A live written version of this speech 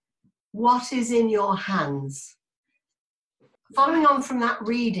What is in your hands? Following on from that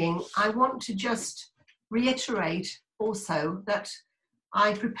reading, I want to just reiterate also that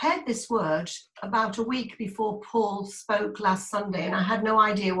I prepared this word about a week before Paul spoke last Sunday, and I had no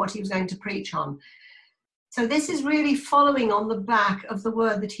idea what he was going to preach on. So this is really following on the back of the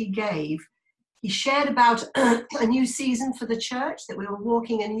word that he gave. He shared about a new season for the church, that we were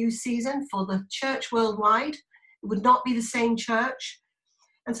walking a new season for the church worldwide. It would not be the same church.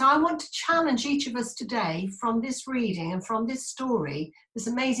 And so I want to challenge each of us today from this reading and from this story, this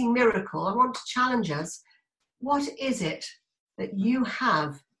amazing miracle. I want to challenge us. What is it that you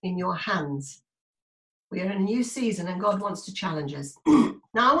have in your hands? We are in a new season and God wants to challenge us.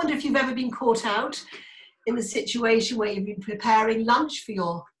 Now, I wonder if you've ever been caught out in the situation where you've been preparing lunch for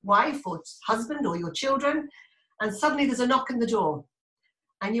your wife or husband or your children, and suddenly there's a knock on the door.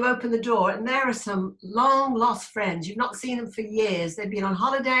 And you open the door and there are some long lost friends. You've not seen them for years. They've been on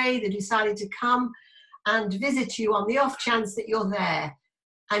holiday. They decided to come and visit you on the off chance that you're there.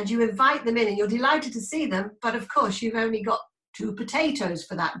 And you invite them in and you're delighted to see them. But of course, you've only got 2 potatoes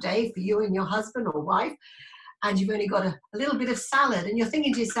for that day for you and your husband or wife. And you've only got a little bit of salad. And you're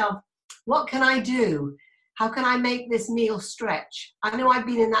thinking to yourself, what can I do? How can I make this meal stretch? I know I've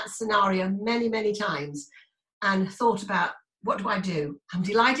been in that scenario many, many times and thought about, what do I do? I'm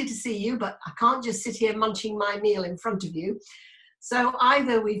delighted to see you, but I can't just sit here munching my meal in front of you. So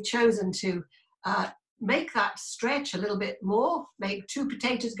either we've chosen to make that stretch a little bit more, make 2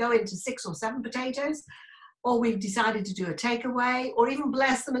 potatoes go into 6 or 7 potatoes, or we've decided to do a takeaway, or even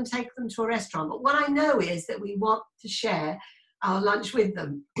bless them and take them to a restaurant. But what I know is that we want to share our lunch with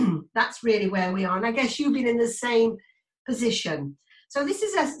them. That's really where we are. And I guess you've been in the same position. So this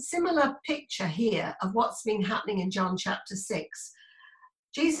is a similar picture here of what's been happening in John chapter 6.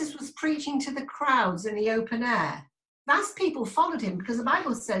 Jesus was preaching to the crowds in the open air. Vast people followed him because the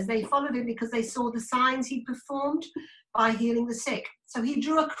Bible says they followed him because they saw the signs he performed by healing the sick. So he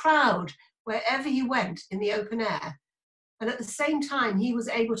drew a crowd wherever he went in the open air. And at the same time, he was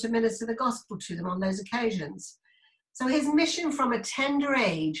able to minister the gospel to them on those occasions. So his mission from a tender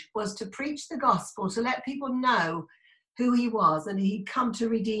age was to preach the gospel, to let people know who he was and he'd come to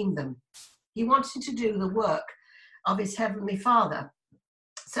redeem them. He wanted to do the work of his heavenly Father.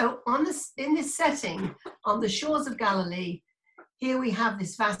 So in this setting, on the shores of Galilee, here we have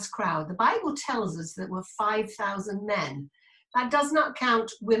this vast crowd. The Bible tells us that there were 5,000 men. That does not count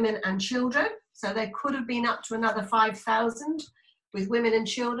women and children. So there could have been up to another 5,000 with women and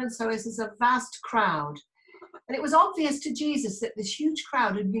children. So this is a vast crowd. And it was obvious to Jesus that this huge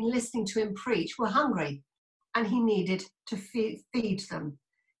crowd who'd been listening to him preach were hungry. And he needed to feed them.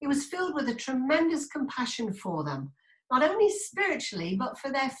 He was filled with a tremendous compassion for them, not only spiritually, but for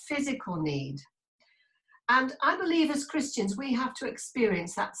their physical need. And I believe as Christians, we have to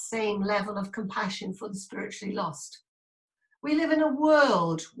experience that same level of compassion for the spiritually lost. We live in a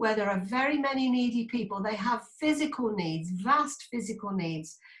world where there are very many needy people. They have physical needs, vast physical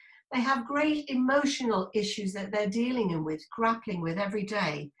needs. They have great emotional issues that they're dealing with, grappling with every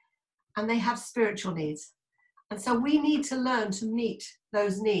day. And they have spiritual needs. And so we need to learn to meet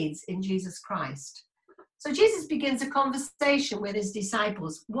those needs in Jesus Christ. So Jesus begins a conversation with his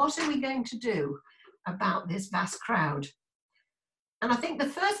disciples. What are we going to do about this vast crowd? And I think the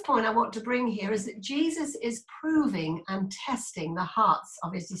first point I want to bring here is that Jesus is proving and testing the hearts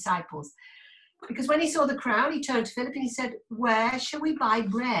of his disciples. Because when he saw the crowd, he turned to Philip and he said, where shall we buy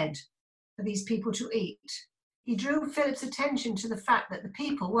bread for these people to eat? He drew Philip's attention to the fact that the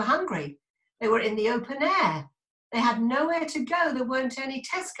people were hungry. They were in the open air. They had nowhere to go. There weren't any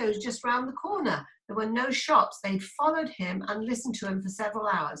Tesco's just round the corner. There were no shops. They'd followed him and listened to him for several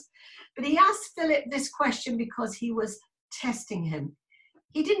hours. But he asked Philip this question because he was testing him.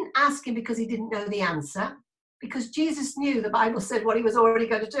 He didn't ask him because he didn't know the answer, because Jesus knew the Bible said what he was already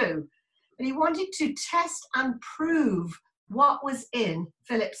going to do. But he wanted to test and prove what was in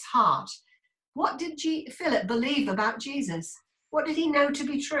Philip's heart. What did Philip believe about Jesus? What did he know to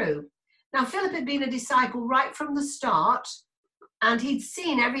be true? Now, Philip had been a disciple right from the start, and he'd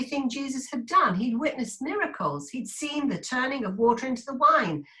seen everything Jesus had done. He'd witnessed miracles. He'd seen the turning of water into the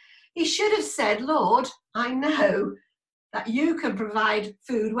wine. He should have said, Lord, I know that you can provide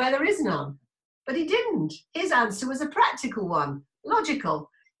food where there is none. But he didn't. His answer was a practical one, logical.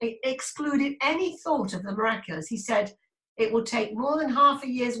 It excluded any thought of the miraculous. He said, it will take more than half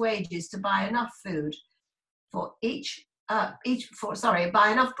a year's wages to buy enough food for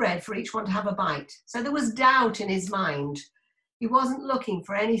buy enough bread for each one to have a bite. So there was doubt in his mind. He wasn't looking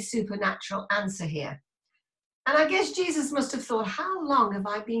for any supernatural answer here. And I guess Jesus must have thought, how long have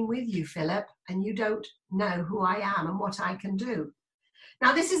I been with you, Philip, and you don't know who I am and what I can do?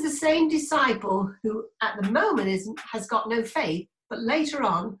 Now, this is the same disciple who at the moment has got no faith, but later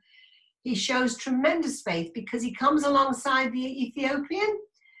on, he shows tremendous faith because he comes alongside the Ethiopian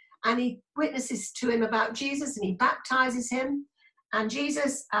and he witnesses to him about Jesus and he baptizes him. And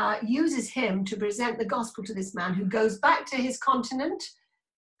Jesus uses him to present the gospel to this man who goes back to his continent.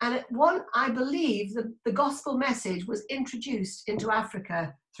 And at one, I believe the gospel message was introduced into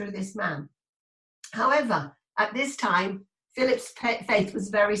Africa through this man. However, at this time, Philip's faith was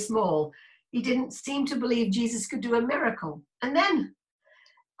very small. He didn't seem to believe Jesus could do a miracle. And then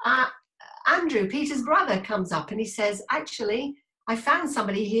Andrew, Peter's brother, comes up and he says, actually, I found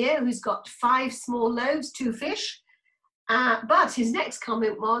somebody here who's got 5 small loaves, 2 fish. But his next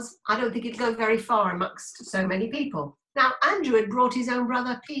comment was, I don't think it'd go very far amongst so many people. Now, Andrew had brought his own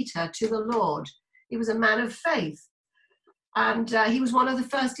brother Peter to the Lord. He was a man of faith. And he was one of the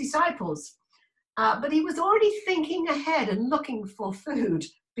first disciples. But he was already thinking ahead and looking for food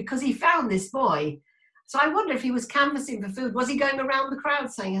because he found this boy. So I wonder if he was canvassing for food. Was he going around the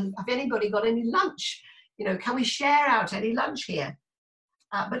crowd saying, have anybody got any lunch? You know, can we share out any lunch here?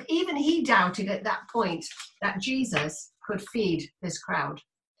 But even he doubted at that point that Jesus could feed this crowd.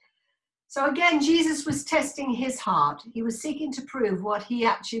 So again, Jesus was testing his heart. He was seeking to prove what he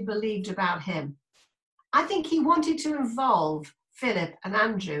actually believed about him. I think he wanted to involve Philip and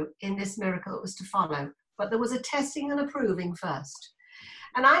Andrew in this miracle that was to follow, but there was a testing and a proving first.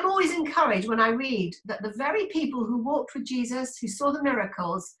 And I'm always encouraged when I read that the very people who walked with Jesus, who saw the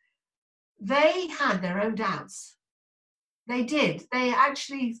miracles, they had their own doubts. They did. They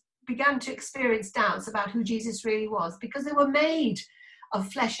actually began to experience doubts about who Jesus really was because they were made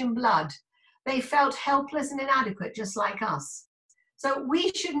of flesh and blood. They felt helpless and inadequate, just like us. So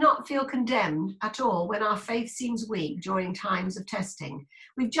we should not feel condemned at all when our faith seems weak during times of testing.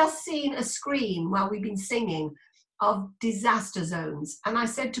 We've just seen a screen while we've been singing of disaster zones. And I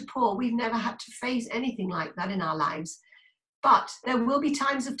said to Paul, we've never had to face anything like that in our lives. But there will be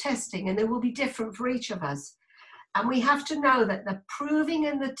times of testing and they will be different for each of us. And we have to know that the proving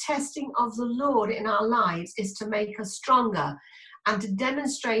and the testing of the Lord in our lives is to make us stronger and to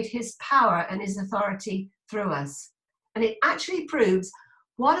demonstrate his power and his authority through us. And it actually proves,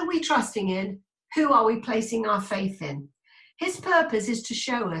 what are we trusting in? Who are we placing our faith in? His purpose is to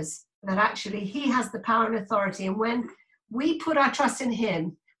show us that actually he has the power and authority. And when we put our trust in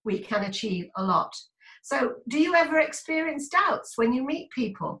him, we can achieve a lot. So do you ever experience doubts when you meet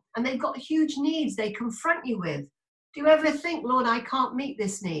people and they've got huge needs they confront you with? Do you ever think, Lord, I can't meet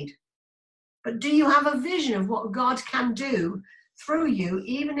this need? But do you have a vision of what God can do through you,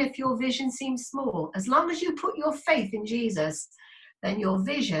 even if your vision seems small? As long as you put your faith in Jesus, then your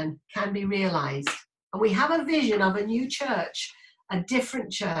vision can be realized. And we have a vision of a new church, a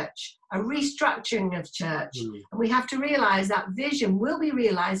different church, a restructuring of church. And we have to realize that vision will be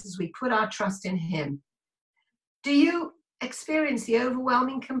realized as we put our trust in him. Do you experience the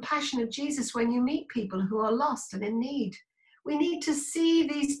overwhelming compassion of Jesus when you meet people who are lost and in need? We need to see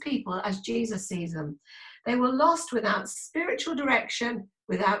these people as Jesus sees them. They were lost without spiritual direction,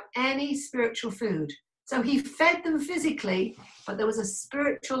 without any spiritual food. So he fed them physically, but there was a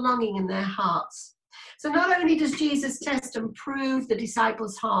spiritual longing in their hearts. So not only does Jesus test and prove the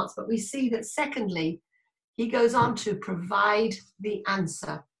disciples' hearts, but we see that secondly, he goes on to provide the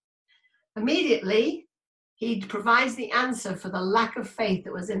answer. Immediately, he provides the answer for the lack of faith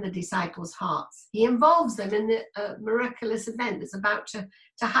that was in the disciples' hearts. He involves them in the miraculous event that's about to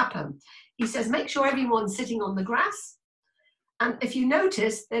happen. He says, make sure everyone's sitting on the grass. And if you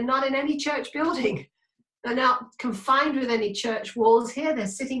notice, they're not in any church building. They're not confined with any church walls here. They're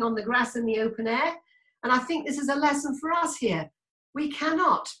sitting on the grass in the open air. And I think this is a lesson for us here. We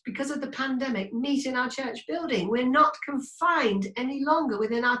cannot, because of the pandemic, meet in our church building. We're not confined any longer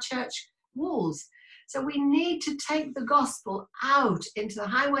within our church walls. So we need to take the gospel out into the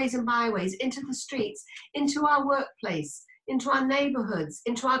highways and byways, into the streets, into our workplace, into our neighborhoods,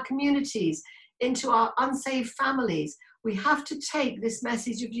 into our communities, into our unsaved families. We have to take this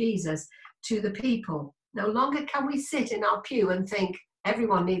message of Jesus to the people. No longer can we sit in our pew and think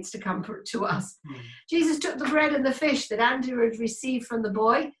everyone needs to come to us. Jesus took the bread and the fish that Andrew had received from the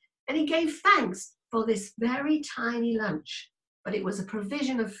boy, and he gave thanks for this very tiny lunch. But it was a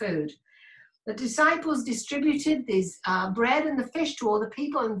provision of food. The disciples distributed this bread and the fish to all the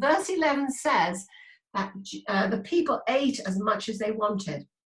people, and verse 11 says that the people ate as much as they wanted.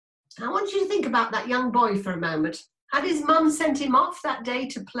 I want you to think about that young boy for a moment. Had his mum sent him off that day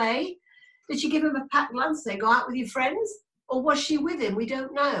to play? Did she give him a pat glance, say, go out with your friends? Or was she with him? We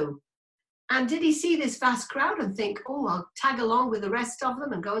don't know. And did he see this vast crowd and think, oh, I'll tag along with the rest of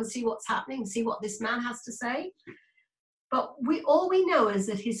them and go and see what's happening, see what this man has to say? But all we know is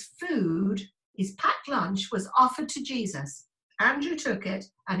that his food, his packed lunch, was offered to Jesus. Andrew took it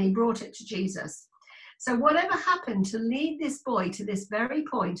and he brought it to Jesus. So whatever happened to lead this boy to this very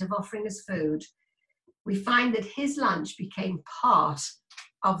point of offering us food, we find that his lunch became part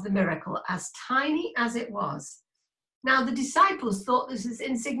of the miracle, as tiny as it was. Now, the disciples thought this is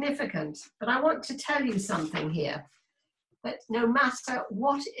insignificant, but I want to tell you something here, that no matter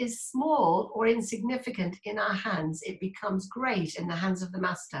what is small or insignificant in our hands, it becomes great in the hands of the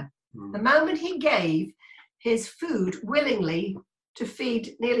Master. The moment he gave his food willingly to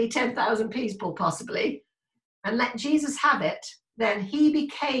feed nearly 10,000 people, possibly, and let Jesus have it, then he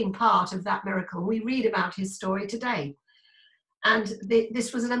became part of that miracle. We read about his story today. And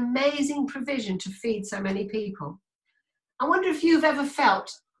this was an amazing provision to feed so many people. I wonder if you've ever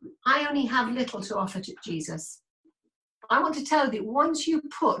felt, I only have little to offer to Jesus. I want to tell you that once you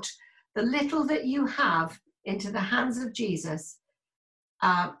put the little that you have into the hands of Jesus,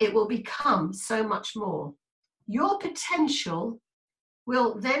 it will become so much more. Your potential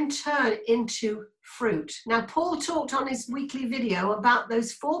will then turn into fruit. Now, Paul talked on his weekly video about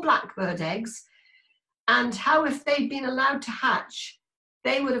those 4 blackbird eggs and how if they'd been allowed to hatch,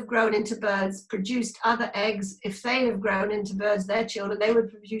 they would have grown into birds, produced other eggs. If they have grown into birds, their children, they would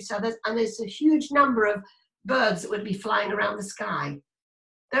produce others. And there's a huge number of birds that would be flying around the sky.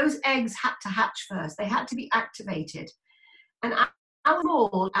 Those eggs had to hatch first. They had to be activated. And our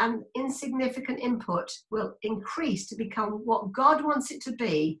small and insignificant input will increase to become what God wants it to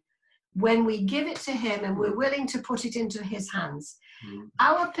be when we give it to him and we're willing to put it into his hands.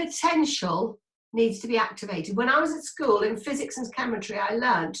 Our potential needs to be activated. When I was at school in physics and chemistry, I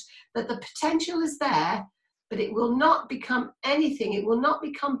learned that the potential is there, but it will not become anything. It will not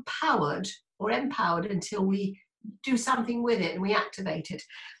become powered or empowered until we do something with it and we activate it.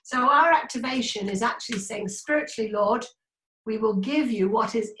 So our activation is actually saying, spiritually, Lord, we will give you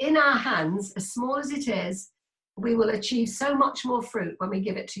what is in our hands, as small as it is. We will achieve so much more fruit when we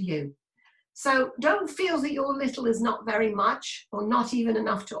give it to you. So don't feel that your little is not very much or not even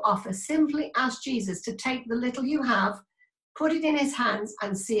enough to offer. Simply ask Jesus to take the little you have, put it in his hands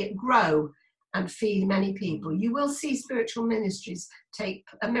and see it grow and feed many people. You will see spiritual ministries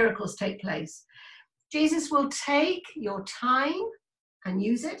miracles take place. Jesus will take your time and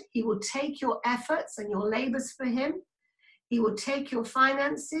use it. He will take your efforts and your labors for him. He will take your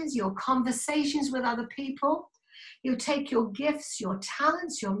finances, your conversations with other people. He'll take your gifts, your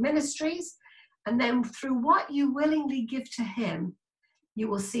talents, your ministries, and then through what you willingly give to him, you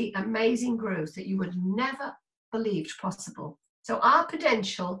will see amazing growth that you would never believed possible. So our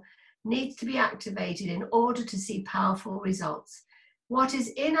potential needs to be activated in order to see powerful results. What is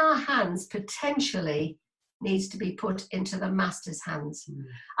in our hands potentially needs to be put into the Master's hands.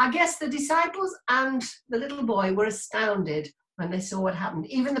 I guess the disciples and the little boy were astounded when they saw what happened.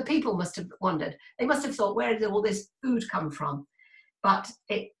 Even the people must have wondered. They must have thought, where did all this food come from? But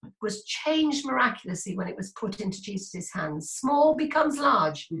it was changed miraculously when it was put into Jesus' hands. Small becomes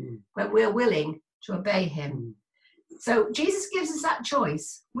large when we're willing to obey him. So Jesus gives us that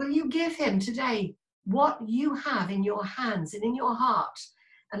choice. Will you give him today what you have in your hands and in your heart,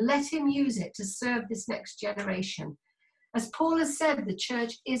 and let him use it to serve this next generation? As Paul has said, the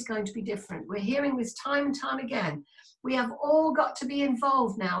church is going to be different. We're hearing this time and time again. We have all got to be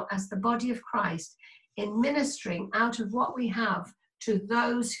involved now as the body of Christ in ministering out of what we have to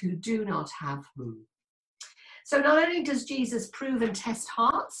those who do not have. So not only does Jesus prove and test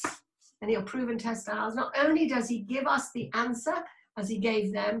hearts, and he'll prove and test ours, not only does he give us the answer as he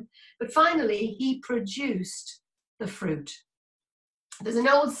gave them, but finally he produced the fruit. There's an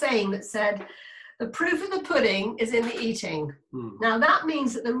old saying that said, the proof of the pudding is in the eating. Now that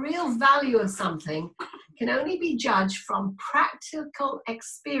means that the real value of something can only be judged from practical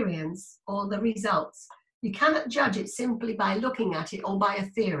experience or the results. You cannot judge it simply by looking at it or by a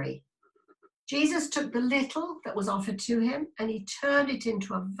theory. Jesus took the little that was offered to him and he turned it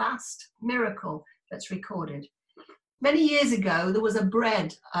into a vast miracle that's recorded. Many years ago, there was a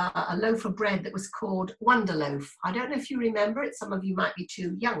loaf of bread that was called Wonder Loaf. I don't know if you remember it. Some of you might be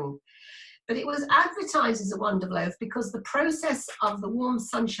too young. But it was advertised as a Wonder Loaf because the process of the warm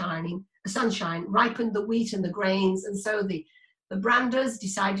sunshine ripened the wheat and the grains. And so the branders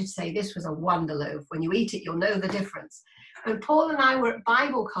decided to say this was a Wonder Loaf. When you eat it, you'll know the difference. When Paul and I were at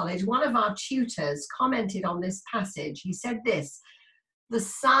Bible college, one of our tutors commented on this passage. He said this, the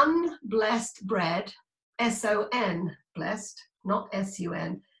sun-blessed bread, S-O-N, blessed, not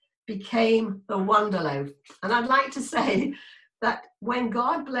S-U-N, became the Wonder Loaf. And I'd like to say that when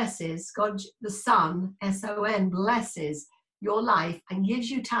God blesses, God, the Son, S-O-N, blesses your life and gives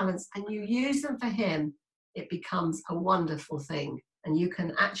you talents and you use them for him, it becomes a wonderful thing. And you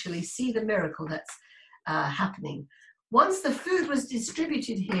can actually see the miracle that's happening. Once the food was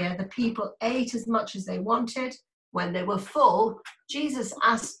distributed here, the people ate as much as they wanted. When they were full, Jesus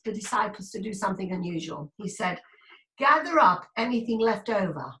asked the disciples to do something unusual. He said, gather up anything left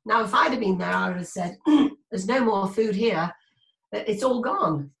over. Now, if I'd have been there, I would have said, there's no more food here. It's all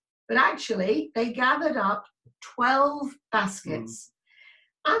gone. But actually, they gathered up 12 baskets.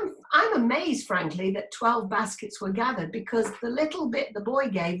 I'm amazed, frankly, that 12 baskets were gathered, because the little bit the boy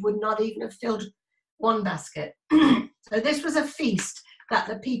gave would not even have filled one basket. So this was a feast that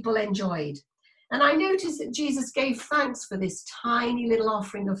the people enjoyed. And I noticed that Jesus gave thanks for this tiny little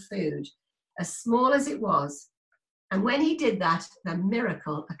offering of food, as small as it was. And when he did that, the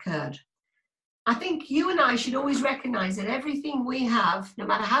miracle occurred. I think you and I should always recognize that everything we have, no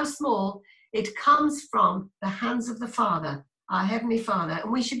matter how small, it comes from the hands of the Father, our Heavenly Father.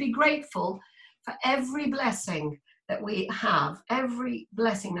 And we should be grateful for every blessing that we have, every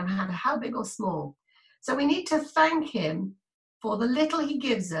blessing, no matter how big or small. So we need to thank him for the little he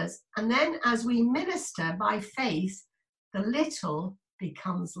gives us. And then as we minister by faith, the little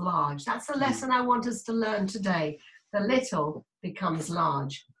becomes large. That's a lesson I want us to learn today. The little becomes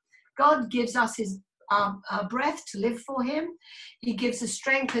large. God gives us his breath to live for him. He gives us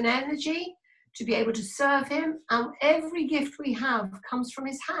strength and energy to be able to serve him. And every gift we have comes from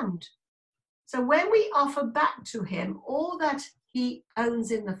his hand. So when we offer back to him all that he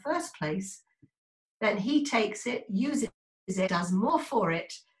owns in the first place, then he takes it, uses it, does more for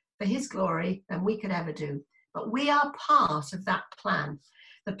it for his glory than we could ever do. But we are part of that plan.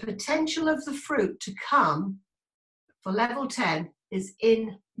 The potential of the fruit to come for level 10 is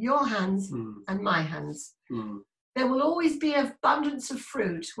in your hands and my hands. There will always be abundance of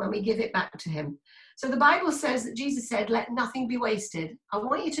fruit when we give it back to him. So the Bible says that Jesus said, let nothing be wasted. I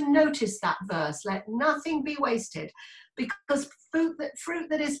want you to notice that verse, let nothing be wasted, because fruit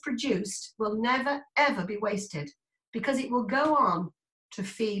that is produced will never, ever be wasted, because it will go on to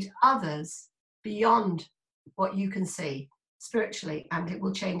feed others beyond what you can see spiritually, and it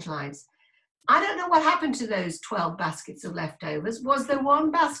will change lives. I don't know what happened to those 12 baskets of leftovers. Was there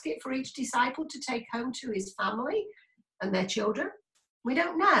one basket for each disciple to take home to his family and their children? We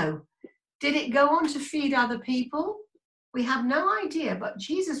don't know. Did it go on to feed other people? We have no idea, but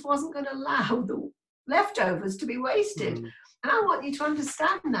Jesus wasn't going to allow the leftovers to be wasted. And I want you to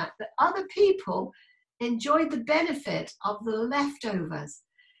understand that other people enjoyed the benefit of the leftovers.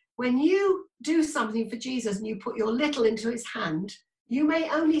 When you do something for Jesus and you put your little into his hand, you may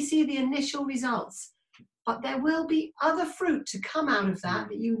only see the initial results, but there will be other fruit to come out of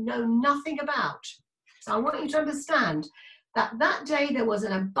that you know nothing about. So I want you to understand that that day there was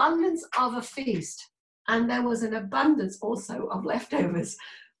an abundance of a feast, and there was an abundance also of leftovers.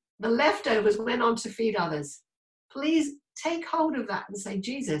 The leftovers went on to feed others. Please take hold of that and say,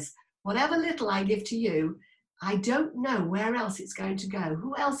 Jesus, whatever little I give to you, I don't know where else it's going to go,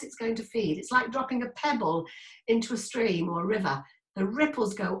 who else it's going to feed. It's like dropping a pebble into a stream or a river. The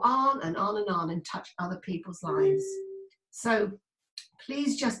ripples go on and on and on and touch other people's lives. So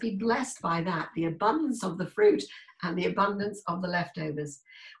please just be blessed by that, the abundance of the fruit and the abundance of the leftovers.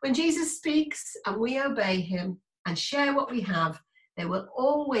 When Jesus speaks and we obey him and share what we have, there will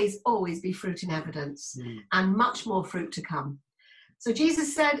always, always be fruit in evidence and much more fruit to come. So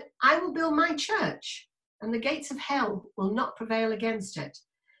Jesus said, I will build my church and the gates of hell will not prevail against it.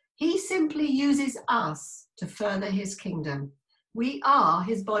 He simply uses us to further his kingdom. We are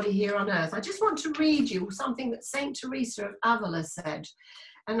his body here on earth. I just want to read you something that Saint Teresa of Avila said.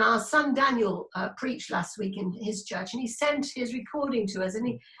 And our son Daniel preached last week in his church, and he sent his recording to us,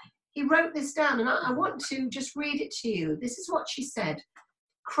 and he wrote this down, and I want to just read it to you. This is what she said.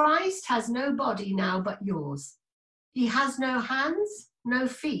 Christ has no body now but yours. He has no hands, no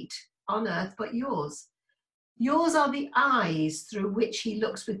feet on earth but yours. Yours are the eyes through which he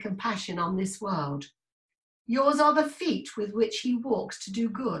looks with compassion on this world. Yours are the feet with which he walks to do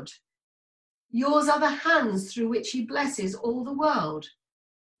good. Yours are the hands through which he blesses all the world.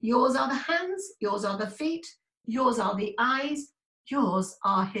 Yours are the hands, yours are the feet, yours are the eyes, yours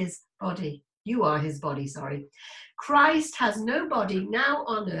are his body. You are his body, sorry. Christ has no body now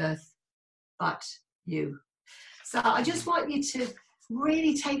on earth but you. So I just want you to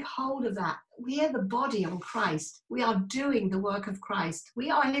really take hold of that. We are the body on Christ. We are doing the work of Christ. We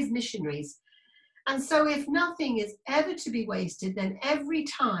are his missionaries. And so if nothing is ever to be wasted, then every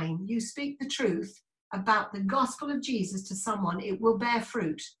time you speak the truth about the gospel of Jesus to someone, it will bear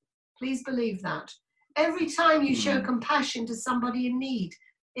fruit. Please believe that. Every time you show compassion to somebody in need,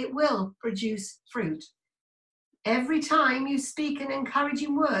 it will produce fruit. Every time you speak an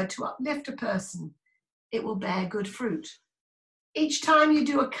encouraging word to uplift a person, it will bear good fruit. Each time you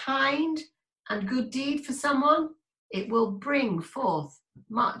do a kind and good deed for someone, it will bring forth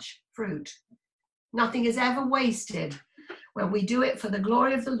much fruit. Nothing is ever wasted when we do it for the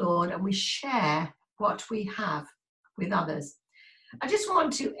glory of the Lord and we share what we have with others. I just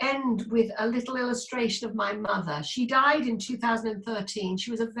want to end with a little illustration of my mother. She died in 2013.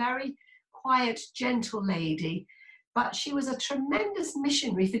 She was a very quiet, gentle lady, but she was a tremendous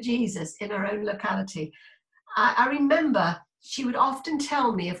missionary for Jesus in her own locality. I remember she would often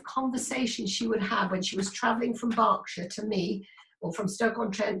tell me of conversations she would have when she was traveling from Berkshire to me, or from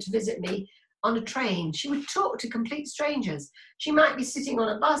Stoke-on-Trent to visit me on a train. She would talk to complete strangers. She might be sitting on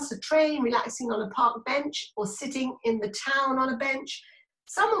a bus, a train, relaxing on a park bench, or sitting in the town on a bench.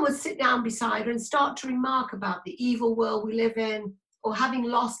 Someone would sit down beside her and start to remark about the evil world we live in, or having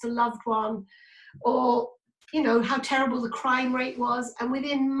lost a loved one, or, you know, how terrible the crime rate was. And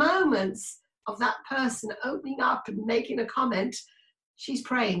within moments of that person opening up and making a comment, she's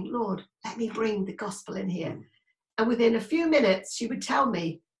praying, Lord, let me bring the gospel in here. And within a few minutes, she would tell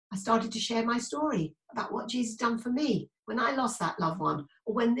me, I started to share my story about what Jesus done for me when I lost that loved one,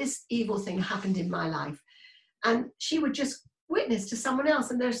 or when this evil thing happened in my life. And she would just witness to someone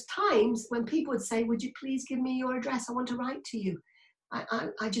else. And there's times when people would say, would you please give me your address? I want to write to you.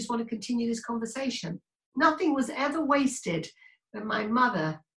 I just want to continue this conversation. Nothing was ever wasted when my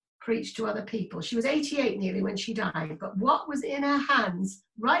mother preached to other people. She was 88 nearly when she died, but what was in her hands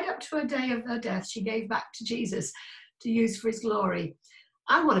right up to her day of her death, she gave back to Jesus to use for his glory.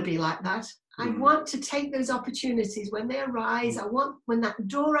 I want to be like that. I want to take those opportunities when they arise. I want, when that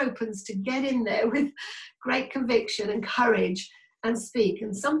door opens, to get in there with great conviction and courage and speak.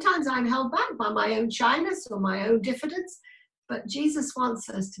 And sometimes I'm held back by my own shyness or my own diffidence, but Jesus wants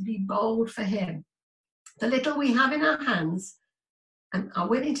us to be bold for him. The little we have in our hands and are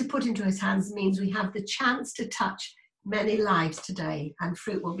willing to put into his hands means we have the chance to touch many lives today, and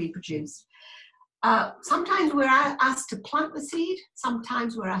fruit will be produced. Sometimes we're asked to plant the seed.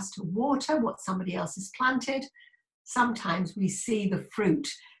 Sometimes we're asked to water what somebody else has planted. Sometimes we see the fruit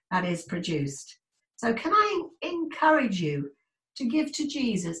that is produced. So can I encourage you to give to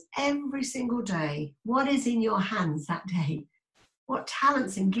Jesus every single day what is in your hands that day? What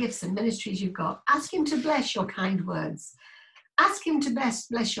talents and gifts and ministries you've got. Ask him to bless your kind words. Ask him to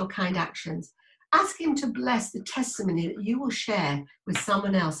bless your kind actions. Ask him to bless the testimony that you will share with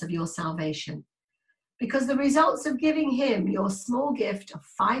someone else of your salvation. Because the results of giving him your small gift of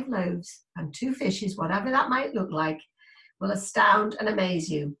 5 loaves and 2 fishes, whatever that might look like, will astound and amaze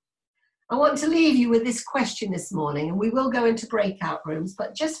you. I want to leave you with this question this morning, and we will go into breakout rooms,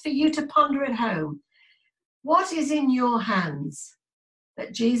 but just for you to ponder at home. What is in your hands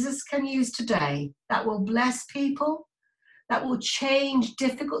that Jesus can use today that will bless people, that will change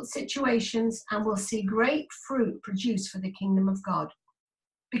difficult situations, and will see great fruit produced for the kingdom of God?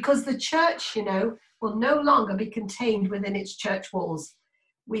 Because the church, you know, will no longer be contained within its church walls.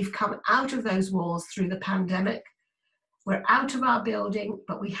 We've come out of those walls through the pandemic. We're out of our building,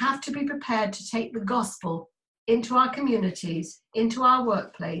 but we have to be prepared to take the gospel into our communities, into our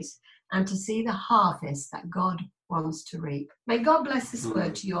workplace, and to see the harvest that God wants to reap. May God bless this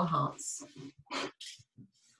word to your hearts.